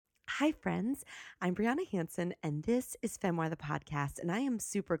Hi, friends. I'm Brianna Hansen, and this is Femoir the Podcast. And I am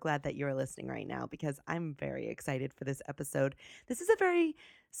super glad that you're listening right now because I'm very excited for this episode. This is a very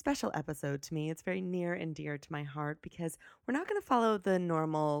special episode to me. It's very near and dear to my heart because we're not going to follow the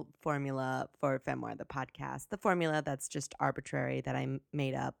normal formula for Femoir the Podcast, the formula that's just arbitrary that I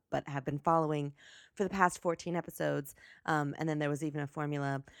made up but have been following for the past 14 episodes. And then there was even a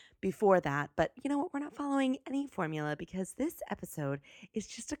formula before that. But you know what? We're not following any formula because this episode is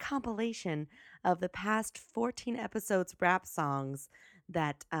just a compilation of the past 14 episodes rap songs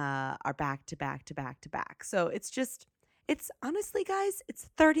that are back to back to back to back. So it's honestly, guys, it's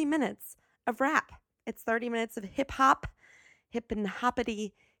 30 minutes of rap. It's 30 minutes of hip hop, hip and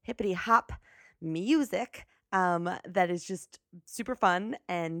hoppity, hippity hop music. That is just super fun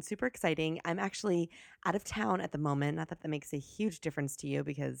and super exciting. I'm actually out of town at the moment. Not that makes a huge difference to you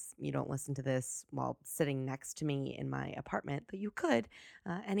because you don't listen to this while sitting next to me in my apartment, but you could.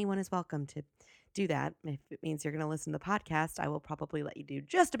 Anyone is welcome to do that. If it means you're going to listen to the podcast, I will probably let you do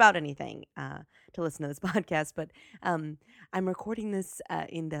just about anything to listen to this podcast. But I'm recording this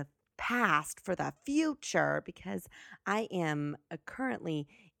in the past for the future because I am currently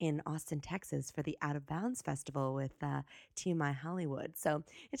in Austin, Texas for the Out of Bounds Festival with TMI Hollywood. So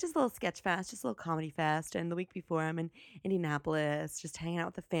it's just a little sketch fest, just a little comedy fest. And the week before I'm in Indianapolis, just hanging out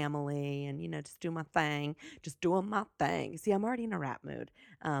with the family and, just doing my thing, just doing my thing. See, I'm already in a rap mood.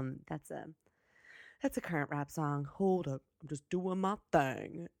 That's a current rap song. Hold up, I'm just doing my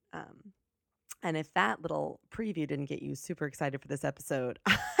thing. And if that little preview didn't get you super excited for this episode,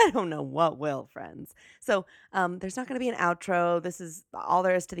 I don't know what will, friends. So there's not going to be an outro. This is all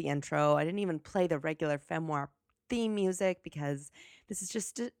there is to the intro. I didn't even play the regular Femoir theme music because this is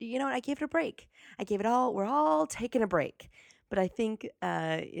just, I gave it a break. We're all taking a break. But I think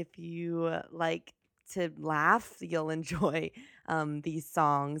if you like to laugh, you'll enjoy these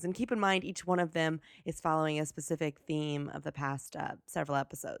songs. And keep in mind, each one of them is following a specific theme of the past several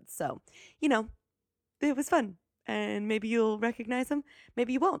episodes. So, it was fun. And maybe you'll recognize them.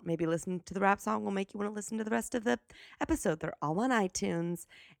 Maybe you won't. Maybe listening to the rap song will make you want to listen to the rest of the episode. They're all on iTunes.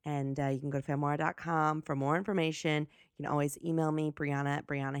 And you can go to femoir.com for more information. You can always email me, Brianna at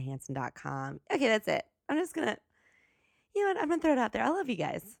briannahansen.com. Okay, that's it. I'm just going to, I'm going to throw it out there. I love you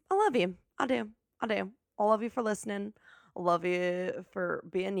guys. I love you. I do. I love you for listening. I love you for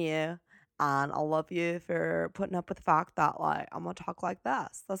being you. And I love you for putting up with the fact that, I'm going to talk like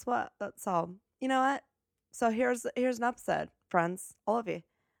this. That's all. You know what? So here's an episode, friends. I love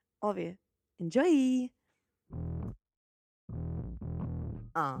you. Enjoy.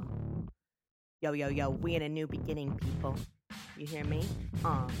 Yo, we in a new beginning, people. You hear me?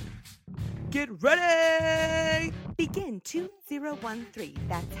 Get ready! Begin 2013.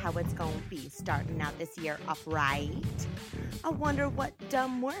 That's how it's gonna be. Starting out this year off right. I wonder what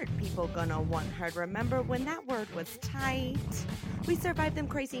dumb word people gonna want heard. Remember when that word was tight? We survived them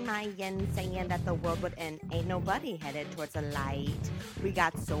crazy Mayans saying that the world would end. Ain't nobody headed towards a light. We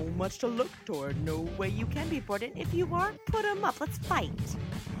got so much to look toward. No way you can be bored. And if you are, put 'em up. Let's fight.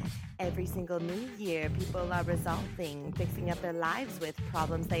 Every single new year, people are resolving, fixing up their lives with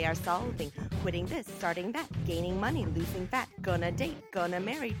problems they are solving. Quitting this, starting that, gaining money, losing fat, gonna date, gonna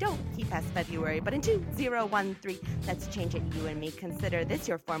marry. Don't keep past February, but in 2013, let's change it, you and me. Consider this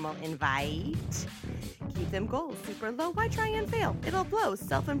your formal invite. Keep them goals super low, why try and fail? It'll blow,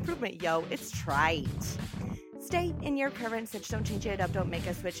 self-improvement, yo, it's trite. Stay in your current stitch, don't change it up, don't make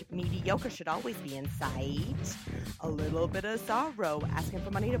a switch. Mediocre should always be in sight. A little bit of sorrow, asking for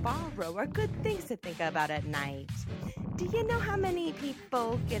money to borrow, are good things to think about at night. Do you know how many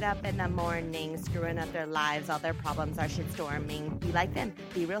people get up in the morning, screwing up their lives, all their problems are shitstorming? Be like them,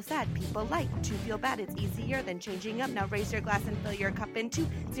 be real sad, people like to feel bad, it's easier than changing up. Now raise your glass and fill your cup in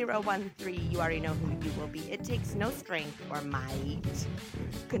 2013, you already know who you will be, it takes no strength or might.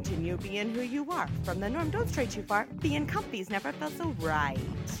 Continue being who you are, from the norm, don't stray too far, being comfy's never felt so right.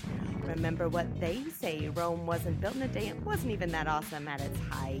 Remember what they say, Rome wasn't built in a day, it wasn't even that awesome at its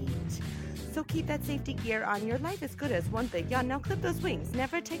height. So keep that safety gear on, your life is good as one big yawn, now clip those wings,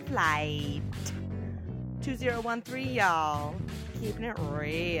 never take flight. 2013, y'all, keeping it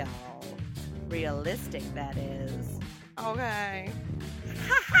real. Realistic, that is. Okay.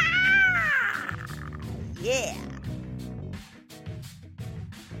 Ha ha! Yeah!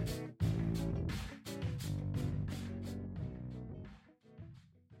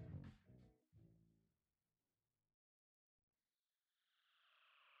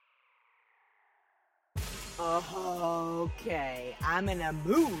 Okay, I'm in a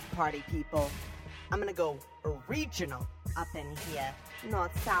mood, party people. I'm gonna go regional up in here.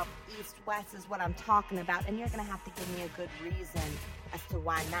 North, south, east, west is what I'm talking about, and you're gonna have to give me a good reason as to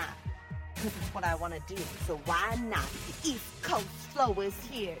why not. because it's what I want to do, so why not? East Coast Flow is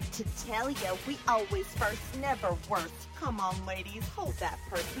here to tell ya we always first, never worst. Come on, ladies, hold that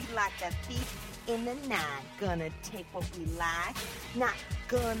purse. We like that beat in the night. Gonna take what we like, not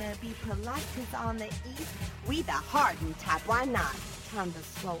gonna be polite, cause on the east, we the hardened type. Why not? Time to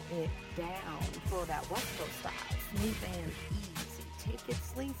slow it down for that West Coast style. Smooth and easy. Take it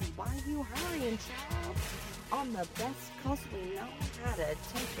sleazy. Why you hurrying, child? On the best coast, we know how to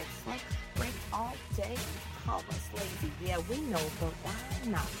take it slow. Break all day, call us lazy. Yeah, we know, but why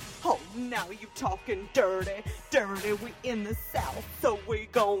not? Oh, now you talking dirty, dirty. We in the South, so we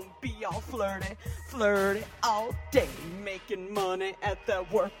gon' be all flirty, flirty all day. Making money at the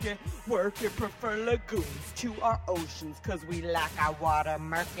working, prefer lagoons to our oceans, cause we like our water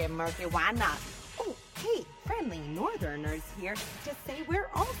murky, murky. Why not? Oh, hey, friendly northerners here to say we're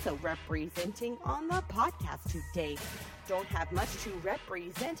also representing on the podcast today. Don't have much to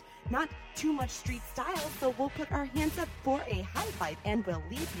represent, not too much street style, so we'll put our hands up for a high five and we'll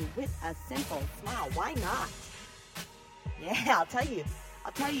leave you with a simple smile. Why not? Yeah, I'll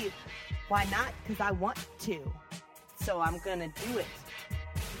tell you why not, because I want to. So I'm gonna do it.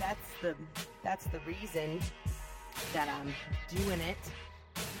 That's the reason that I'm doing it.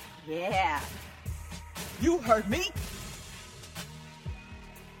 Yeah. You heard me?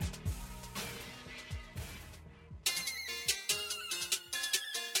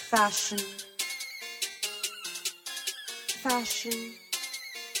 Fashion. Fashion.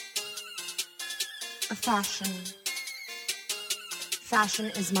 Fashion. Fashion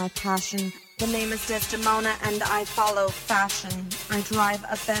is my passion. The name is Desdemona and I follow fashion. I drive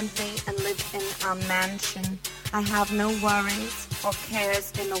a Bentley and live in a mansion. I have no worries or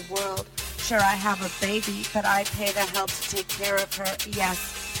cares in the world. Sure, I have a baby, but I pay the help to take care of her.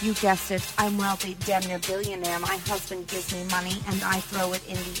 Yes, you guessed it. I'm wealthy, damn near billionaire. My husband gives me money, and I throw it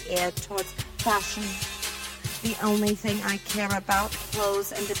in the air towards fashion. The only thing I care about,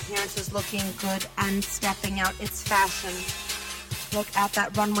 clothes and appearances, looking good and stepping out, it's fashion. Look at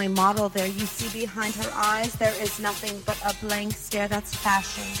that runway model there. You see behind her eyes, there is nothing but a blank stare. That's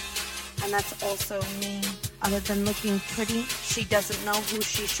fashion. And that's also me. Other than looking pretty, she doesn't know who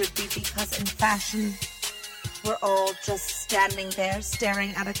she should be, because in fashion, we're all just standing there,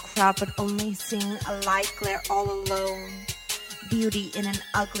 staring at a crowd, but only seeing a light glare all alone. Beauty in an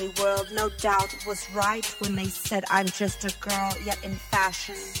ugly world, no doubt, was right when they said I'm just a girl, yet in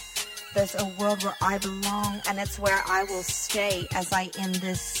fashion, there's a world where I belong, and it's where I will stay as I end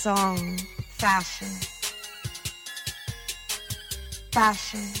this song. Fashion.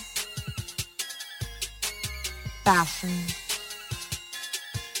 Fashion. Fashion.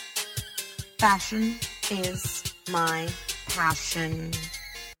 Fashion is my passion.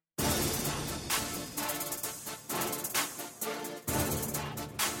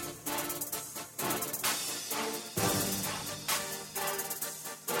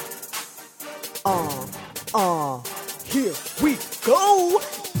 Here we go!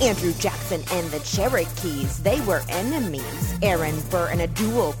 Andrew Jackson and the Cherokees, they were enemies. Aaron Burr and a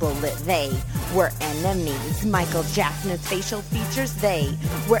dual bullet, they were enemies. Michael Jackson's facial features, they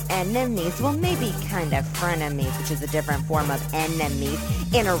were enemies. Well, maybe kind of frenemies, which is a different form of enemies.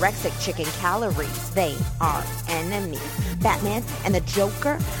 Anorexic chicken calories, they are enemies. Batman and the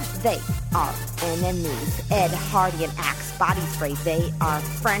Joker, they are enemies. Ed Hardy and Axe body spray, they are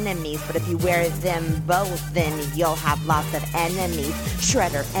frenemies. But if you wear them both, then you'll have lots of enemies.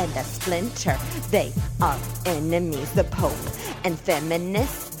 Shredder and the Splinter, they are enemies. The Pope and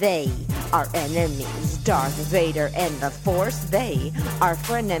feminists, they are enemies. Darth Vader and the Force, they are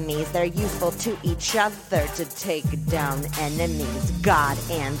frenemies. They're useful to each other to take down enemies. God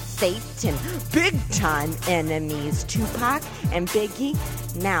and Satan, big time enemies. Tupac and Biggie,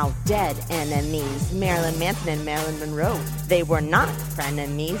 now dead enemies. Marilyn Manson and Marilyn Monroe, they were not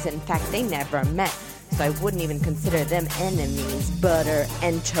frenemies. In fact, they never met, so I wouldn't even consider them enemies. Butter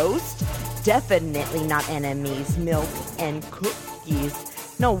and toast, definitely not enemies. Milk and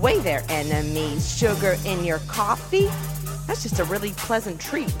cookies, no way they're enemies. Sugar in your coffee, that's just a really pleasant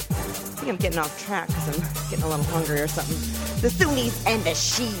treat. I think I'm getting off track because I'm getting a little hungry or something. The Sunnis and the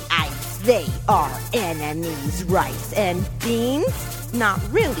Shiites, they are enemies. Rice and beans, not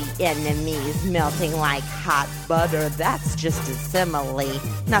really enemies. Melting like hot butter, that's just a simile.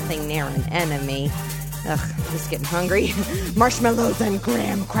 Nothing near an enemy. Ugh, I'm just getting hungry. Marshmallows and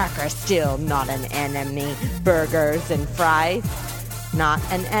graham crackers, still not an enemy. Burgers and fries, not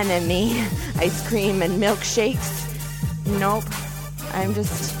an enemy. Ice cream and milkshakes, nope. I'm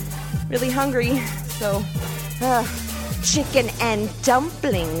just really hungry, so chicken and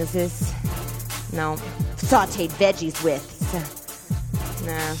dumplings is no. Sauteed veggies with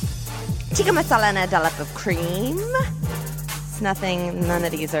nah. Tikka masala and a dollop of cream. It's nothing, none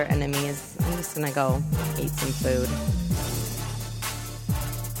of these are enemies. I'm just gonna go eat some food.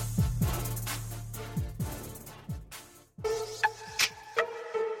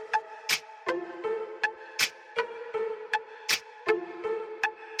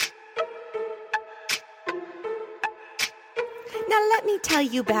 Now let me tell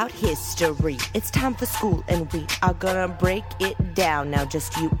you about history. It's time for school and we are gonna break it down. Now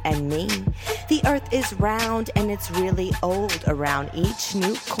just you and me. The earth is round and it's really old. Around each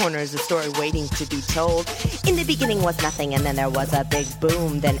new corner is a story waiting to be told. In the beginning was nothing and then there was a big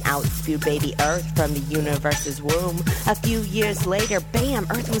boom. Then out spewed baby Earth from the universe's womb. A few years later, bam,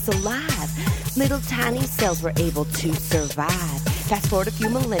 Earth was alive. Little tiny cells were able to survive. Fast forward a few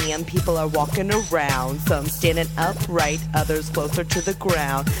millennium, people are walking around. Some standing upright, others closer to the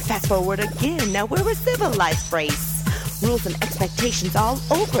ground. Fast forward again, now we're a civilized race. Rules and expectations all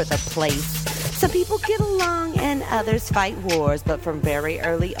over the place. Some people get along and others fight wars, but from very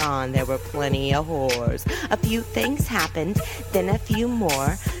early on there were plenty of whores. A few things happened, then a few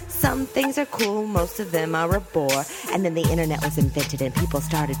more. Some things are cool, most of them are a bore. And then the internet was invented and people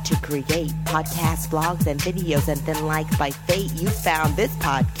started to create podcasts, blogs, and videos. And then like by fate, you found this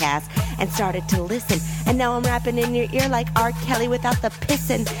podcast and started to listen. And now I'm rapping in your ear like R. Kelly without the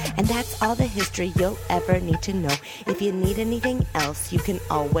pissin'. And that's all the history you'll ever need to know. If you need anything else, you can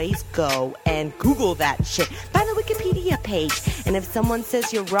always go and Google that shit. Find the Wikipedia page. And if someone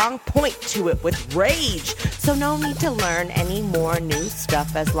says you're wrong, point to it with rage. So no need to learn any more new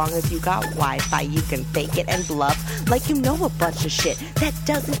stuff. As long as you got Wi-Fi, you can fake it and bluff like you know a bunch of shit that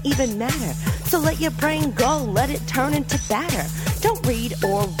doesn't even matter. So let your brain go, let it turn into batter. Don't read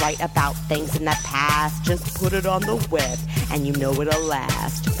or write about things in the past. Just put it on the web and you know it'll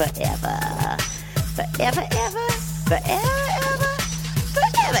last forever. Forever, ever, forever, ever,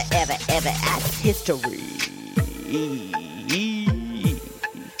 forever, ever, ever. That's history.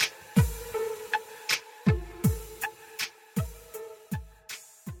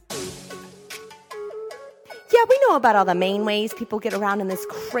 Yeah, we know about all the main ways people get around in this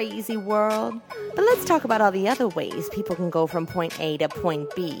crazy world. But let's talk about all the other ways people can go from point A to point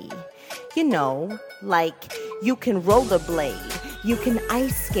B. You know, like you can rollerblade, you can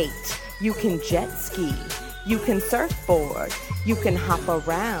ice skate, you can jet ski, you can surfboard, you can hop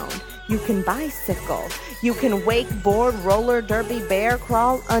around, you can bicycle, you can wakeboard, roller derby, bear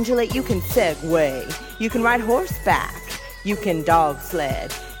crawl, undulate, you can Segway, you can ride horseback, you can dog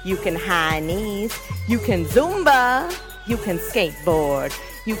sled, you can high knees, you can Zumba, you can skateboard,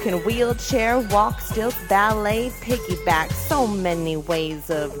 you can wheelchair, walk, stilts, ballet, piggyback. So many ways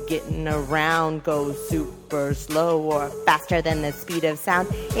of getting around. Go super slow or faster than the speed of sound.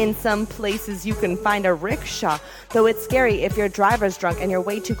 In some places you can find a rickshaw, though it's scary if your driver's drunk and you're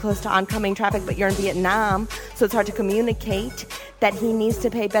way too close to oncoming traffic, but you're in Vietnam, so it's hard to communicate that he needs to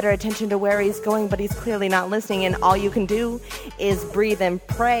pay better attention to where he's going, but he's clearly not listening, and all you can do is breathe and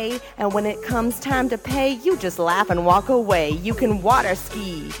pray, and when it comes time to pay, you just laugh and walk away. You can water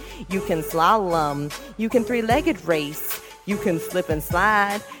ski, you can slalom, you can three-legged race, you can slip and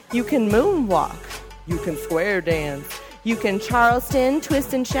slide, you can moonwalk, you can square dance, you can Charleston,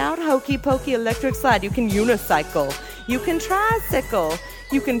 twist and shout, hokey pokey electric slide, you can unicycle, you can tricycle,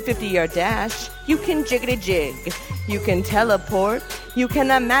 you can 50-yard dash, you can jiggity jig, you can teleport, you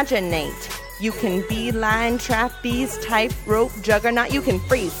can imaginate, you can beeline, trapeze, tightrope, juggernaut, you can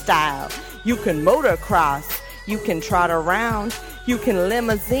freestyle, you can motocross, you can trot around, you can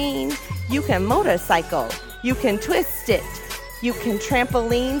limousine, you can motorcycle, you can twist it, you can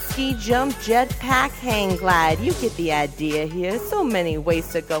trampoline, ski jump, jetpack, hang glide. You get the idea here. So many ways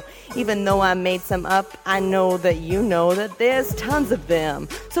to go. Even though I made some up, I know that you know that there's tons of them.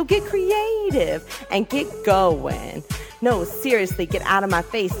 So get creative and get going. No, seriously, get out of my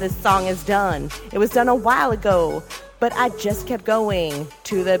face. This song is done. It was done a while ago, but I just kept going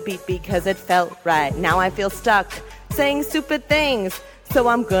to the beat because it felt right. Now I feel stuck saying stupid things, so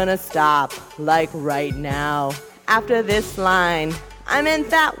I'm gonna stop, like right now. After this line, I'm in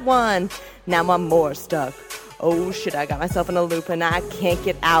that one. Now I'm more stuck. Oh shit, I got myself in a loop and I can't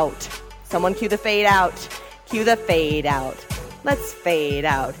get out. Someone cue the fade out. Cue the fade out. Let's fade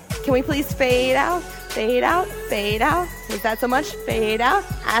out. Can we please fade out? Fade out, fade out. Is that so much? Fade out.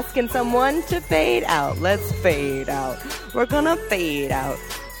 Asking someone to fade out. Let's fade out. We're gonna fade out.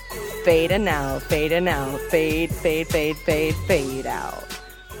 Fading out, fading out. Fade, fade, fade, fade, fade out.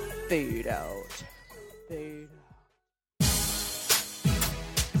 Fade out. Fade out.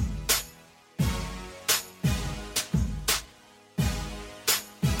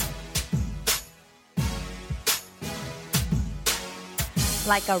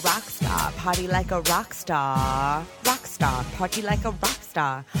 like a rock star, party like a rock star. Rock star, party like a rock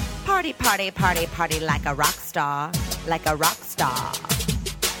star. Party, party, party, party like a rock star. Like a rock star.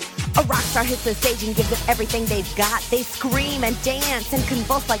 A rock star hits the stage and gives it everything they've got. They scream and dance and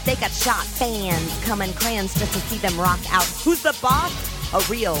convulse like they got shot. Fans come in crayons just to see them rock out. Who's the boss? A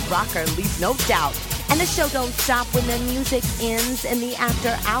real rocker, leaves no doubt. And the show don't stop when the music ends, and the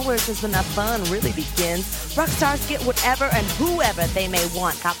after hours is when the fun really begins. Rock stars get whatever and whoever they may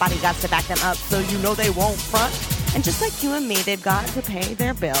want. Got bodyguards to back them up, so you know they won't front. And just like you and me, they've got to pay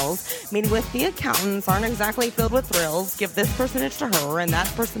their bills. Meeting with the accountants aren't exactly filled with thrills. Give this percentage to her and that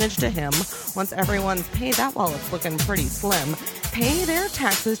percentage to him. Once everyone's paid, that wallet's looking pretty slim. Pay their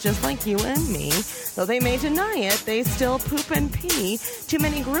taxes just like you and me. Though they may deny it, they still poop and pee. Too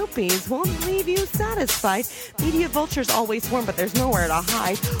many groupies won't leave you satisfied. Media vultures always swarm, but there's nowhere to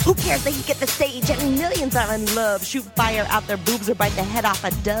hide. Who cares? They get the stage and millions are in love. Shoot fire out their boobs or bite the head off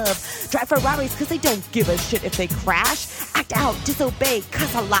a dove. Drive Ferraris because they don't give a shit if they crash. Act out, disobey,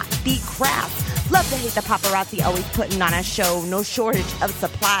 cuss a lot, be crass. Love to hate the paparazzi, always putting on a show. No shortage of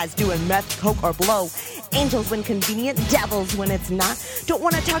supplies, doing meth, coke, or blow. Angels when convenient, devils when it's not. Don't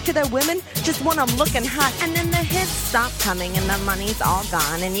want to talk to their women, just want them looking hot. And then the hits stop coming and the money's all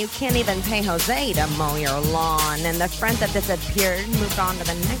gone. And you can't even pay Jose to mow your lawn. And the friend that disappeared moved on to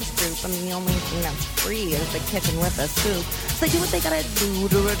the next group. And the only thing that's free is the kitchen with the soup. So they do what they gotta do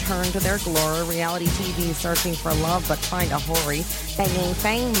to return to their glory. Reality TV searching for love but find a hoary. Banging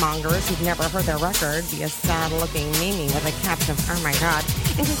fame mongers who've never heard their record. Be a sad looking Mimi with a caption of, oh my god.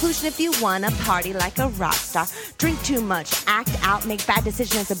 In conclusion, if you wanna party like a rock star, drink too much, act out, make bad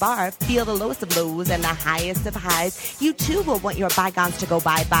decisions at a bar, feel the lowest of lows and the highest of highs, you too will want your bygones to go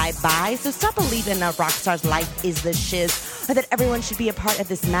bye, bye, bye. So stop believing a rock star's life is the shiz, or that everyone should be a part of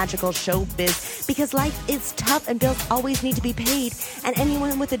this magical showbiz, because life is tough and bills always need to be paid, and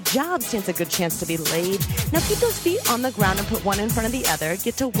anyone with a job stands a good chance to be laid. Now keep those feet on the ground and put one in front of the other.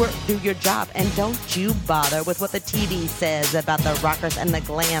 Get to work, do your job, and don't you bother with what the TV says about the rockers and the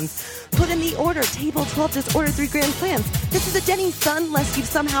glams. Put in the order, table 12, just order 3 grand slams. This is a Denny's, son, lest you've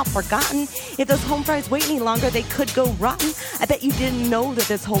somehow forgotten. If those home fries wait any longer, they could go rotten. I bet you didn't know that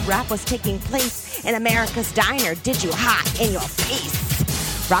this whole rap was taking place in America's diner. Did you? Hot in your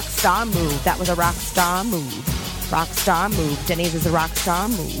face. Rock star move, that was a rock star move. Rock star move, Denny's is a rock star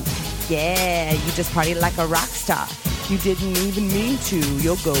move. Yeah, you just partied like a rock star. You didn't even mean to,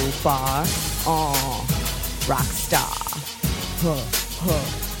 you'll go far. Rock star.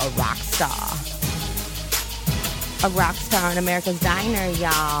 A rock star. A rock star in America's diner,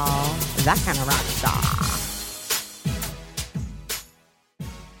 y'all. That kind of rock star.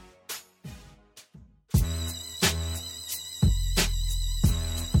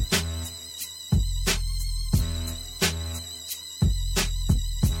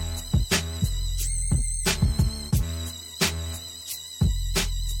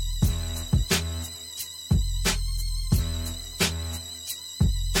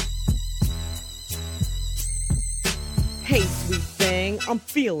 Hey, sweet thing, I'm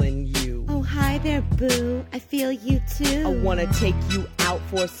feeling you. Oh, hi there, boo. I feel you too. I wanna take you out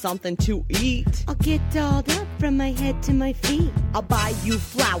for something to eat. I'll get dolled up from my head to my feet. I'll buy you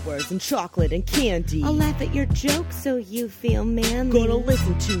flowers and chocolate and candy. I'll laugh at your jokes so you feel manly. Gonna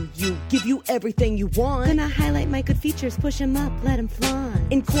listen to you, give you everything you want. Gonna highlight my good features, push them up, let them flaunt.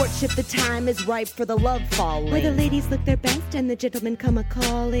 In courtship, the time is ripe for the love falling, where the ladies look their best and the gentlemen come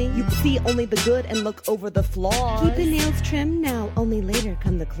a-calling. You see only the good and look over the flaws. Keep the nails trimmed now, only later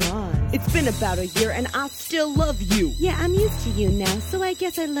come the claws. It's been about a year and I still love you. Yeah, I'm used to you now, so I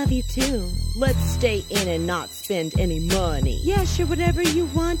guess I love you too. Let's stay in and not spend any money. Yeah, sure, whatever you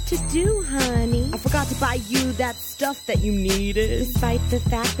want to do, honey. I forgot to buy you that stuff that you needed, despite the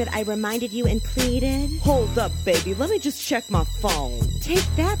fact that I reminded you and pleaded. Hold up, baby, let me just check my phone. Take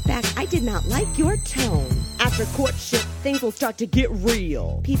that back, I did not like your tone. After courtship, things will start to get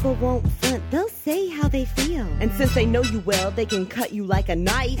real. People won't front, they'll say how they feel. And since they know you well, they can cut you like a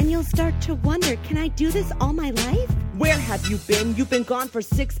knife. And you'll start to wonder, can I do this all my life? Where have you been? You've been gone for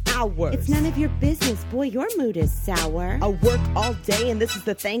 6 hours. It's none of your business, boy, your mood is sour. I work all day and this is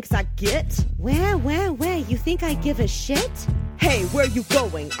the thanks I get? Where, you think I give a shit? Hey, where you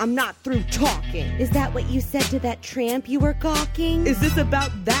going? I'm not through talking. Is that what you said to that tramp you were gawking? Is this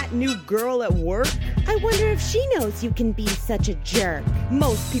about that new girl at work? I wonder if she knows you can be such a jerk.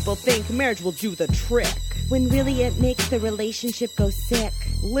 Most people think marriage will do the trick. when really it makes the relationship go sick.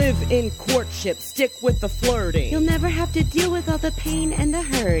 Live in courtship, stick with the flirting. You'll never have to deal with all the pain and the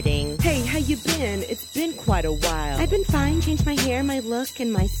hurting. Hey, how you been? It's been quite a while. I've been fine, changed my hair, my look,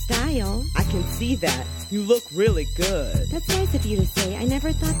 and my style. I can see that. You look really good. That's nice of you to say. I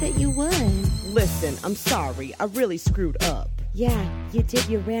never thought that you would. Listen, I'm sorry. I really screwed up. Yeah, you did.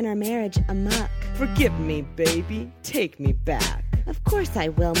 You ran our marriage amok. Forgive me, baby. Take me back. Of course I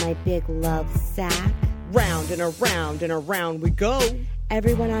will, my big love sack. Round and around we go.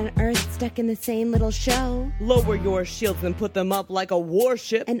 Everyone on Earth stuck in the same little show. Lower your shields and put them up like a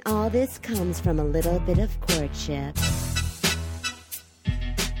warship. And all this comes from a little bit of courtship.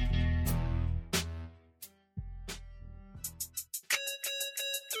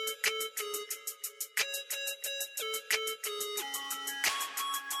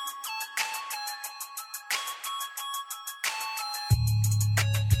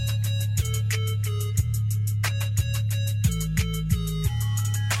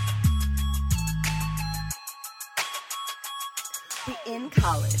 We in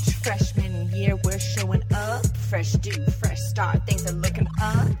college, freshman year, we're showing up. Fresh dew, fresh start, things are looking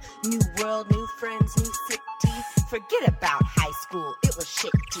up. New world, new friends, new city. Forget about high school, it was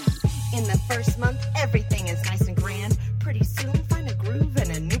shitty. In the first month, everything is nice and grand. Pretty soon, find a groove and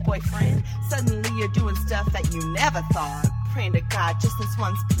a new boyfriend. Suddenly you're doing stuff that you never thought. Praying to God, just this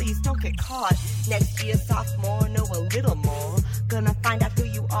once, please don't get caught. Next year, sophomore, know a little more. Gonna find out who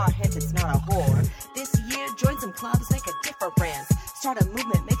you are, hence it's not a whore. This year, join some clubs, make a difference. Start a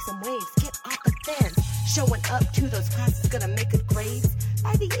movement, make some waves, get off the fence. Showing up to those classes, gonna make good grades.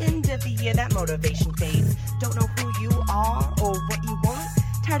 By the end of the year, that motivation fades. Don't know who you are or what you want.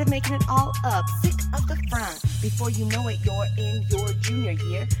 Tired of making it all up, sick of the front. Before you know it, you're in your junior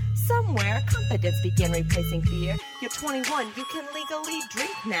year. Somewhere, confidence began replacing fear. You're 21, you can legally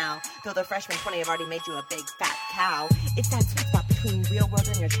drink now. Though the freshman 20 have already made you a big fat cow. It's that sweet spot between real world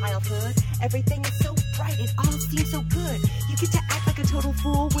and your childhood. Everything is so bright, it all seems so good. You get to act like a total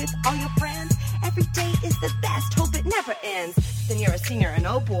fool with all your friends. Every day is the best, hope it never ends. Then you're a senior and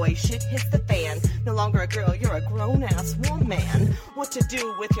oh boy, shit hits the fan. No longer a girl, you're a grown-ass woman. What to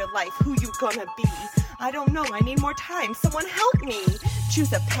do with your life, who you gonna be? I don't know, I need more time, someone help me.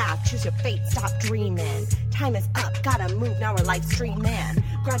 Choose a path, choose your fate, stop dreaming. Time is up, gotta move, now we're live streaming.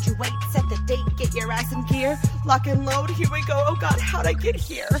 Graduate, set the date, get your ass in gear. Lock and load, here we go, oh God, how'd I get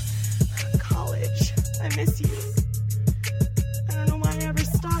here? College, I miss you. I don't know why I ever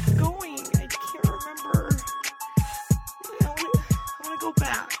stopped going, I can't remember. I wanna go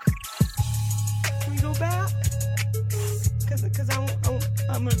back. Can we go back? Cause I'm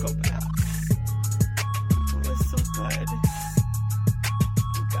gonna go back. It was so good.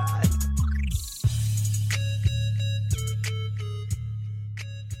 Oh God.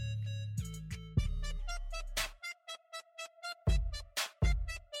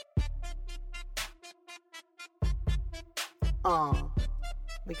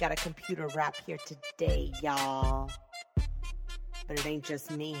 We got a computer rap here today, y'all. But it ain't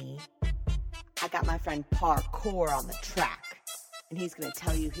just me. I got my friend Parkour on the track. And he's gonna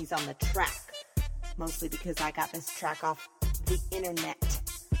tell you he's on the track. Mostly because I got this track off the internet.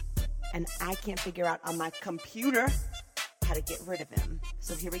 And I can't figure out on my computer how to get rid of him.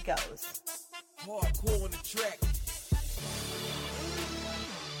 So here he goes. Hardcore on the track.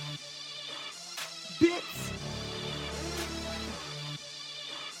 Bits.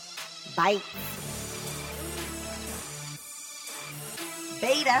 Bytes.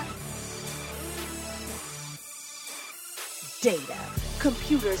 Beta. Data.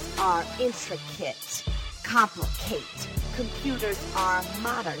 Computers are intricate, complicate. Computers are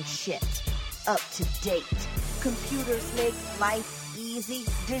modern shit, up to date. Computers make life easy,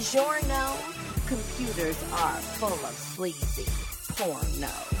 DiGiorno. Computers are full of sleazy porno.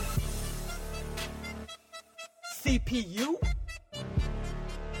 CPU?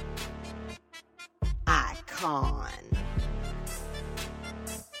 Icon.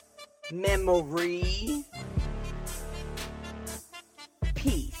 Memory.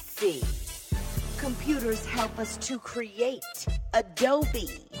 PC. Computers help us to create.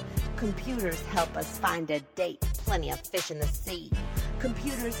 Adobe. Computers help us find a date. Plenty of fish in the sea.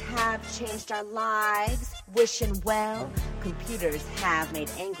 Computers have changed our lives. Wishing well. Computers have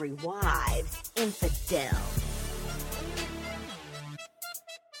made angry wives. Infidel.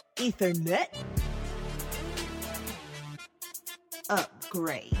 Ethernet.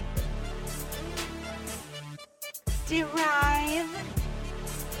 Upgrade. Derive.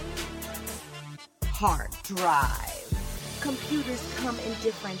 Hard drive. Computers come in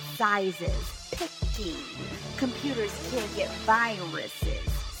different sizes. Picky. Computers can't get viruses.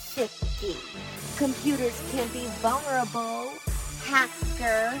 Sicky. risky. Computers can be vulnerable.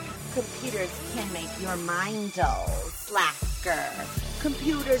 Hacker. Computers can make your mind dull. Slacker.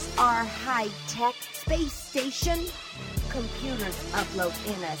 Computers are high-tech. Space station. Computers upload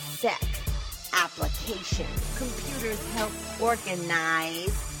in a sec. Application. Computers help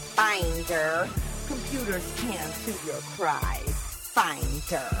organize. Binder. Computers can soothe your cries.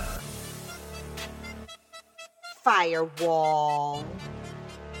 Finder. Firewall.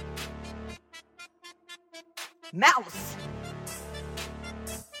 Mouse.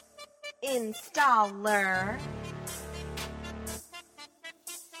 Installer.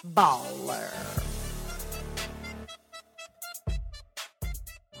 Baller.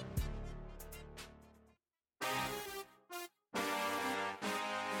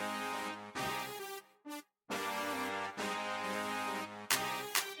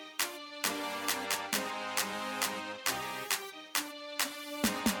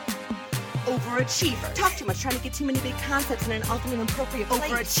 Overachiever. Talk too much, trying to get too many big concepts in an often inappropriate place.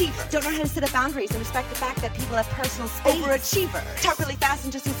 Overachiever. Don't know how to set up boundaries and respect the fact that people have personal space. Overachiever. Talk really fast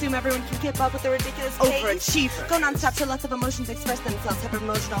and just assume everyone can keep up with their ridiculous pace. Overachiever. Go non-stop till lots of emotions express themselves, have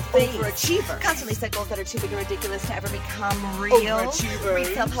emotional phase. Overachiever. Constantly set goals that are too big and ridiculous to ever become real. Overachiever. Read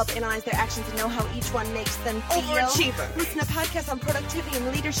self-help, analyze their actions, and know how each one makes them feel. Overachiever. Listen to podcasts on productivity and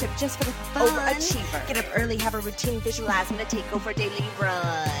leadership just for the fun. Overachiever. Get up early, have a routine, visualize, and take over daily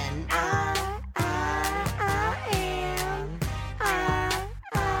run.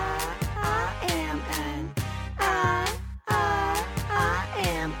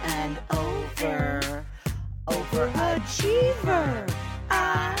 Overachiever.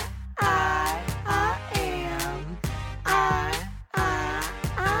 I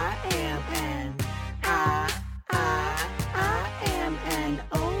am an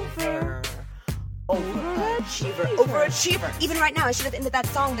overachiever. Even right now, I should have ended that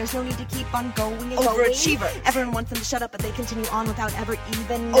song. There's no need to keep on going and overachiever. Going. Everyone wants them to shut up, but they continue on without ever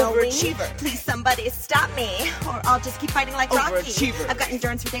even knowing. Overachiever. Please, somebody stop me, or I'll just keep fighting like Rocky. Overachiever. I've got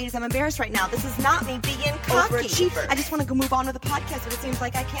endurance for days. I'm embarrassed right now. This is not me being cocky. Overachiever. I just want to go move on with the podcast, but it seems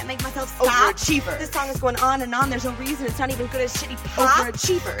like I can't make myself stop. Overachiever. This song is going on and on. There's no reason. It's not even good as shitty pop.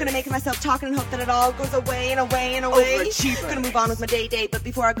 Overachiever. Gonna make myself talk and hope that it all goes away and away and away. Overachiever. Gonna move on with my day, but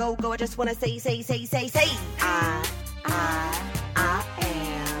before I go, I just want to say.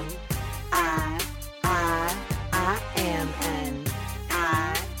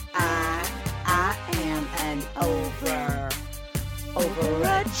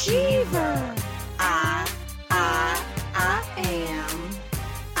 Overachiever.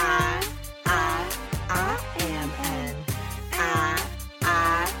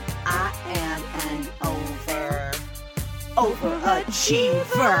 I am an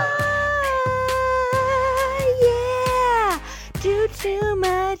overachiever. Yeah, do too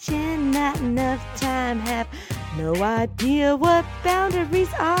much and not enough time. Have no idea what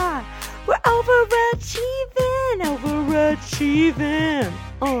boundaries are. We're overachieving.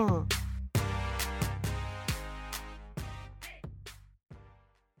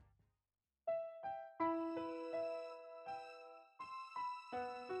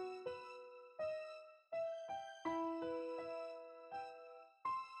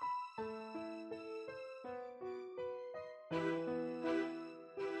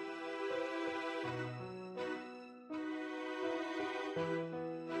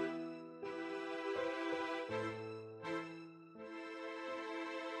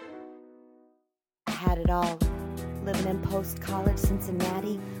 Had it all. Living in post-college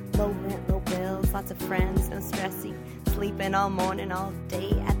Cincinnati, low rent, low bills, lots of friends, no stressy. Sleeping all morning, all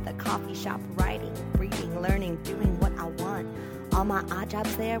day at the coffee shop, writing, reading, learning, doing what I want. All my odd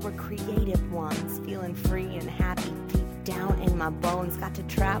jobs there were creative ones, feeling free and happy deep down in my bones. Got to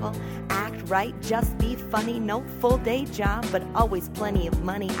travel, act right, just be funny, no full-day job, but always plenty of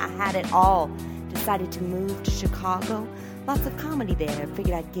money. I had it all. Decided to move to Chicago. Lots of comedy there,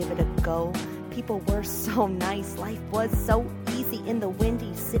 figured I'd give it a go. People were so nice, life was so easy in the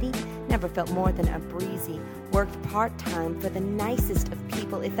windy city. Never felt more than a breezy. Worked part-time for the nicest of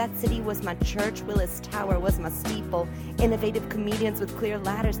people. If that city was my church, Willis Tower was my steeple. Innovative comedians with clear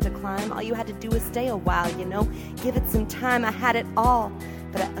ladders to climb. All you had to do was stay a while, give it some time. I had it all.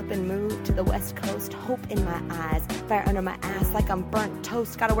 But I up and moved to the West Coast, hope in my eyes, fire under my ass like I'm burnt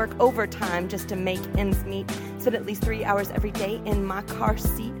toast. Gotta work overtime just to make ends meet. Spend at least 3 hours every day in my car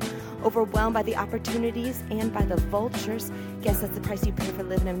seat. Overwhelmed by the opportunities and by the vultures. Guess that's the price you pay for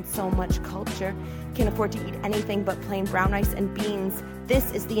living in so much culture. Can't afford to eat anything but plain brown rice and beans.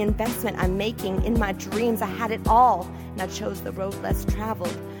 This is the investment I'm making in my dreams. I had it all, and I chose the road less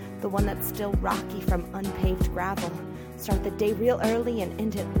traveled, the one that's still rocky from unpaved gravel. Start the day real early and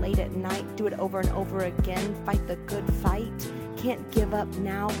end it late at night. Do it over and over again. Fight the good fight. Can't give up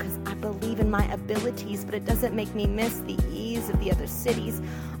now because I believe in my abilities, but it doesn't make me miss the ease of the other cities.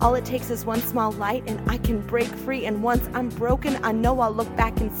 All it takes is one small light and I can break free. And once I'm broken, I know I'll look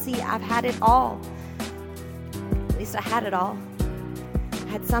back and see I've had it all. At least I had it all. I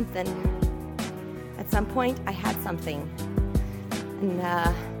had something. At some point, I had something. And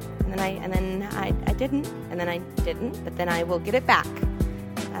then I didn't, and then I didn't, but then I will get it back.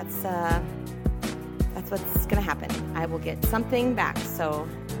 That's what's gonna happen. I will get something back, so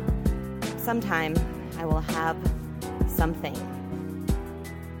sometime I will have something.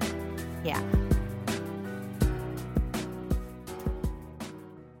 Yeah.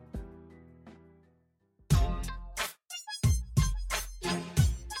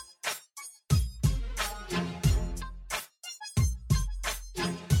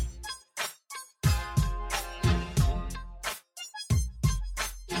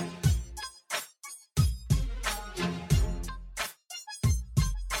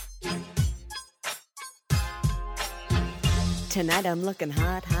 Tonight I'm looking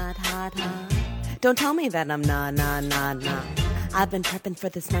hot, hot, hot, hot. Don't tell me that I'm not. I've been prepping for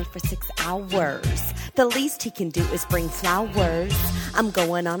this night for 6 hours. The least he can do is bring flowers. I'm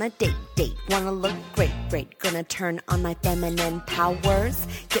going on a date. Wanna look great. Gonna turn on my feminine powers.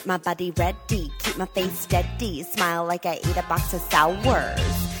 Get my body ready, keep my face steady. Smile like I ate a box of sours.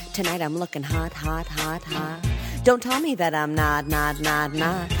 Tonight I'm looking hot, hot, hot, hot. Don't tell me that I'm not.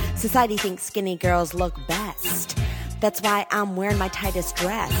 Society thinks skinny girls look best. That's why I'm wearing my tightest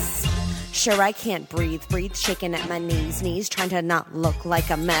dress. Sure, I can't breathe, shaking at my knees, trying to not look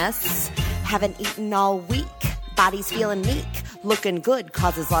like a mess. Haven't eaten all week, body's feeling meek. Looking good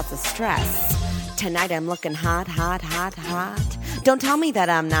causes lots of stress. Tonight I'm looking hot, hot, hot, hot. Don't tell me that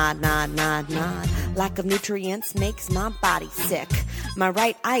I'm not. Lack of nutrients makes my body sick. My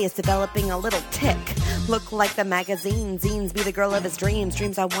right eye is developing a little tick. Look like the magazine, zines be the girl of his dreams.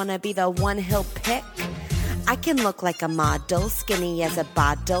 Dreams I wanna be the one he'll pick. I can look like a model, skinny as a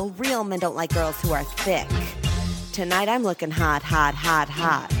bottle. Real men don't like girls who are thick. Tonight I'm looking hot, hot, hot,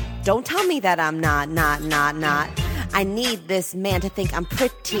 hot. Don't tell me that I'm not. I need this man to think I'm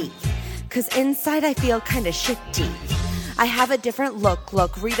pretty, 'cause inside I feel kinda shitty. I have a different look,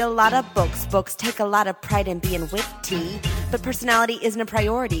 read a lot of books, take a lot of pride in being witty. But personality isn't a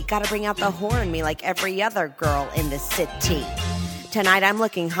priority, gotta bring out the whore in me like every other girl in the city. Tonight I'm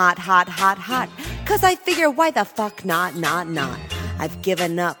looking hot, hot, hot, hot, 'cause I figure why the fuck not. I've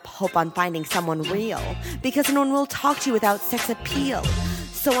given up hope on finding someone real, because no one will talk to you without sex appeal.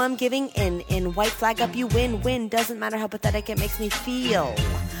 So I'm giving in, white flag up, you win, doesn't matter how pathetic it makes me feel.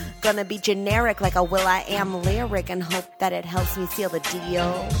 Gonna be generic like a will.i.am lyric and hope that it helps me seal the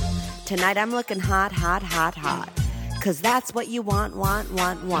deal. Tonight I'm looking hot, hot, hot, hot, 'cause that's what you want.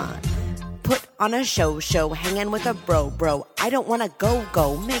 Put on a show, hanging with a bro. I don't wanna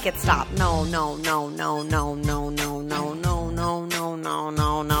go, make it stop.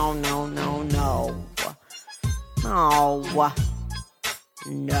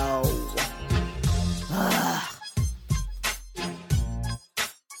 No. Ugh.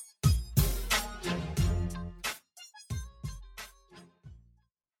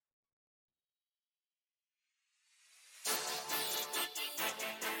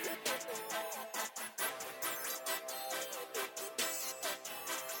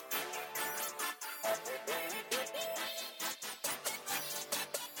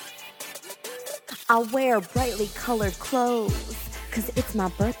 I'll wear brightly colored clothes, 'cause it's my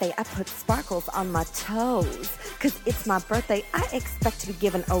birthday. I put sparkles on my toes, 'cause it's my birthday. I expect to be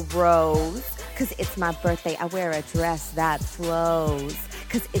given a rose, 'cause it's my birthday. I wear a dress that flows,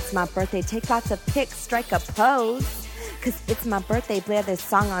 'cause it's my birthday. Take lots of pics, strike a pose, 'cause it's my birthday. Blare this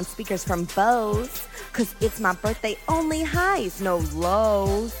song on speakers from Bose, 'cause it's my birthday. Only highs, no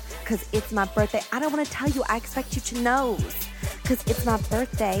lows, 'cause it's my birthday. I don't want to tell you, I expect you to know, 'cause it's my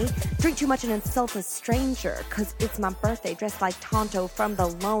birthday. Drink too much and insult a stranger, 'cause it's my birthday. Dressed like Tonto from the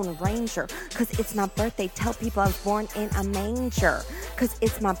Lone Ranger, 'cause it's my birthday. Tell people I was born in a manger, 'cause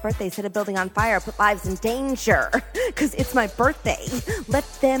it's my birthday. Set a building on fire, put lives in danger, 'cause it's my birthday. Let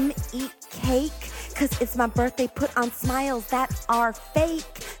them eat cake, 'cause it's my birthday. Put on smiles that are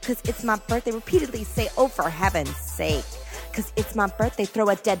fake, 'cause it's my birthday. Repeatedly say, oh, for heaven's sake, 'cause it's my birthday. Throw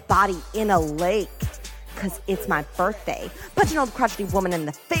a dead body in a lake, 'cause it's my birthday. Punch an old crotchety woman in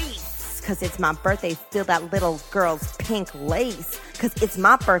the face, 'cause it's my birthday. Steal that little girl's pink lace, 'cause it's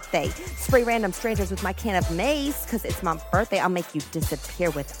my birthday. Spray random strangers with my can of mace, 'cause it's my birthday. I'll make you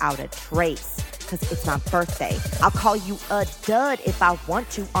disappear without a trace, 'cause it's my birthday. I'll call you a dud if I want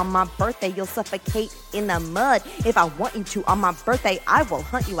to. On my birthday, you'll suffocate in the mud. If I want you to, on my birthday, I will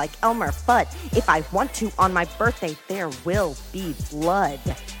hunt you like Elmer Fudd. If I want to, on my birthday, there will be blood.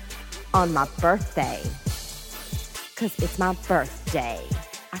 On my birthday, 'cause it's my birthday.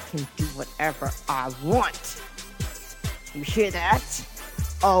 I can do whatever I want. You hear that?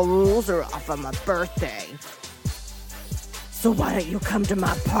 All rules are off on my birthday. So why don't you come to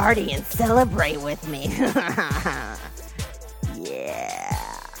my party and celebrate with me? Yeah.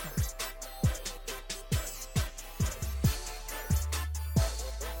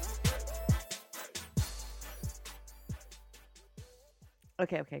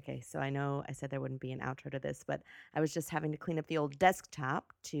 Okay. So I know I said there wouldn't be an outro to this, but I was just having to clean up the old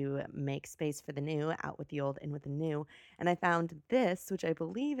desktop to make space for the new, out with the old, in with the new. And I found this, which I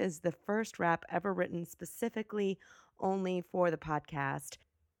believe is the first rap ever written specifically only for the podcast.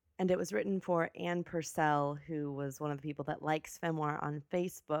 And it was written for Ann Purcell, who was one of the people that likes Femoir on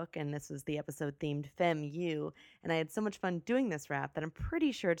Facebook. And this was the episode themed Fem You. And I had so much fun doing this rap that I'm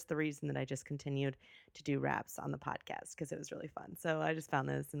pretty sure it's the reason that I just continued to do raps on the podcast, because it was really fun. So I just found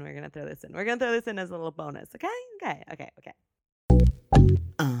this, and we're going to throw this in. We're going to throw this in as a little bonus. Okay.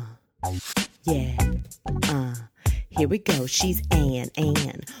 Here we go. She's Ann,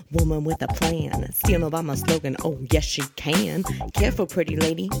 woman with a plan. Stealing Obama's slogan, oh yes she can. Careful, pretty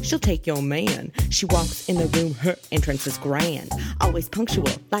lady, she'll take your man. She walks in the room, her entrance is grand. Always punctual,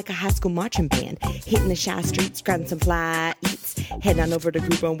 like a high school marching band. Hitting the shy streets, grabbing some fly eats. Head on over to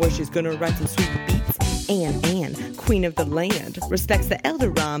Groupon where she's gonna write some sweet beats. Ann, queen of the land, respects the elder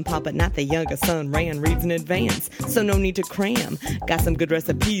Ron Paul, but not the younger son. Ran reads in advance, so no need to cram. Got some good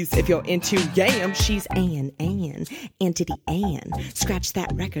recipes if you're into yam. She's Ann, Entity Ann. Scratch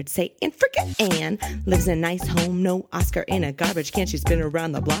that record, say and forget Ann. Lives in a nice home, no Oscar in a garbage can. She's been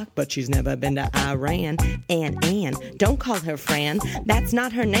around the block, but she's never been to Iran. Ann, don't call her Fran. That's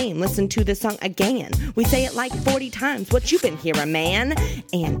not her name. Listen to this song again. We say it like 40 times. What you been hearing, man?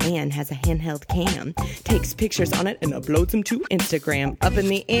 Ann has a handheld cam. Takes pictures on it and uploads them to Instagram. Up in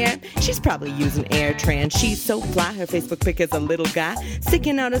the air, she's probably using AirTran. She's so fly, her Facebook pic is a little guy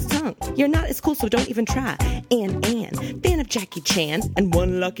sticking out his tongue. You're not as cool, so don't even try. Ann, fan of Jackie Chan, and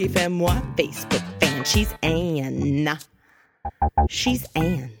one lucky Femoir Facebook fan. She's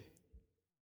Ann.